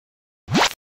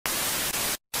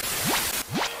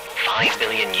5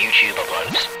 billion YouTube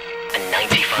uploads and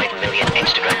 95 million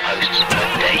Instagram posts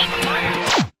per day.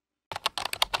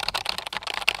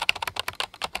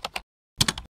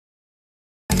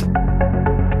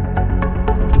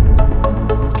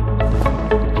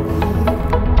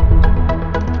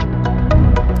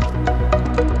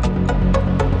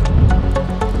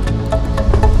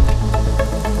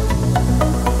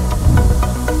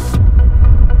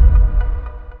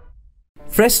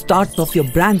 Fresh start of your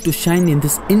brand to shine in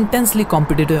this intensely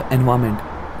competitive environment,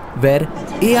 where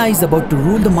AI is about to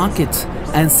rule the markets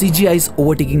and CGI is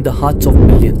overtaking the hearts of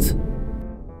millions.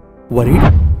 Worried?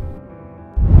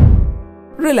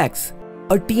 Relax.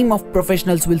 A team of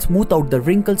professionals will smooth out the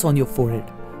wrinkles on your forehead.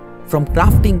 From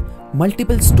crafting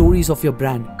multiple stories of your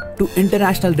brand to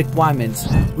international requirements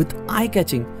with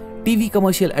eye-catching TV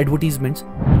commercial advertisements,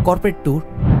 corporate tour,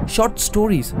 short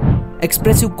stories,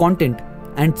 expressive content,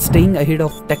 and staying ahead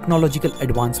of technological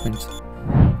advancements.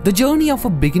 The journey of a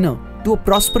beginner to a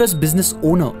prosperous business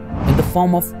owner in the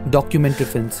form of documentary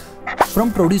films.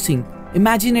 From producing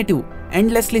imaginative,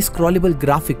 endlessly scrollable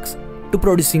graphics to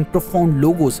producing profound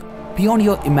logos beyond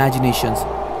your imaginations.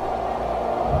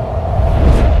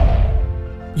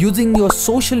 Using your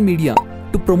social media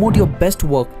to promote your best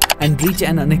work and reach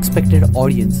an unexpected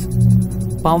audience.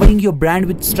 Powering your brand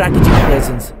with strategic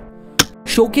presence.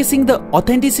 Showcasing the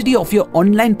authenticity of your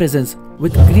online presence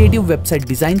with creative website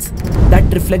designs that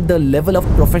reflect the level of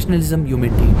professionalism you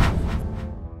maintain.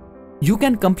 You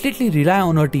can completely rely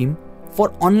on our team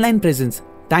for online presence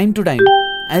time to time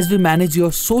as we manage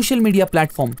your social media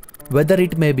platform, whether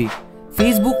it may be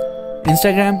Facebook,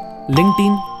 Instagram,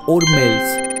 LinkedIn or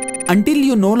mails. Until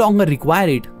you no longer require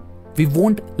it, we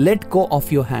won't let go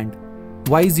of your hand.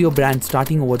 Why is your brand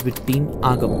starting over with Team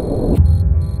Aagam?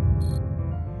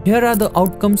 Here are the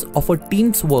outcomes of our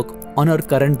team's work on our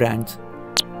current brands,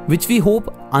 which we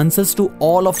hope answers to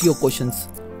all of your questions.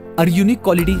 Our unique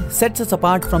quality sets us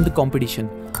apart from the competition.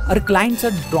 Our clients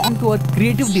are drawn to our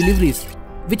creative deliveries,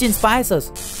 which inspires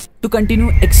us to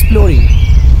continue exploring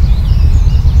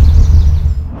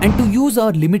and to use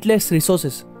our limitless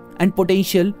resources and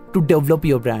potential to develop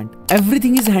your brand.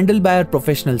 Everything is handled by our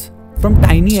professionals, from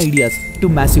tiny ideas to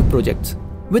massive projects.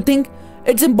 We think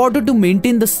it's important to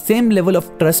maintain the same level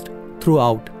of trust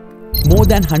throughout. More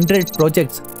than 100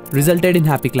 projects resulted in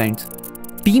happy clients.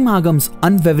 Team Aagam's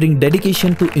unwavering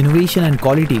dedication to innovation and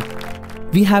quality.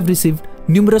 We have received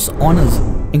numerous honors,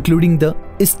 including the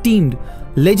esteemed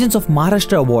Legends of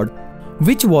Maharashtra Award,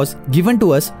 which was given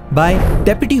to us by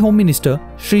Deputy Home Minister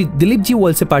Shri Dilipji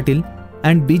Walse Patil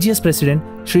and BGS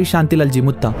President Shri Shantilalji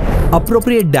Mutta.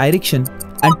 Appropriate direction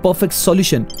and perfect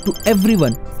solution to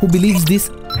everyone who believes this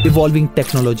evolving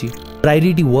technology.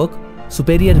 Priority work,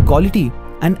 superior quality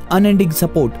and unending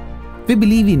support. We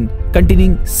believe in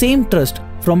continuing same trust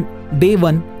from day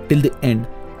one till the end.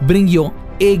 Bring your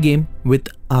A game with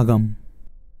Aagam.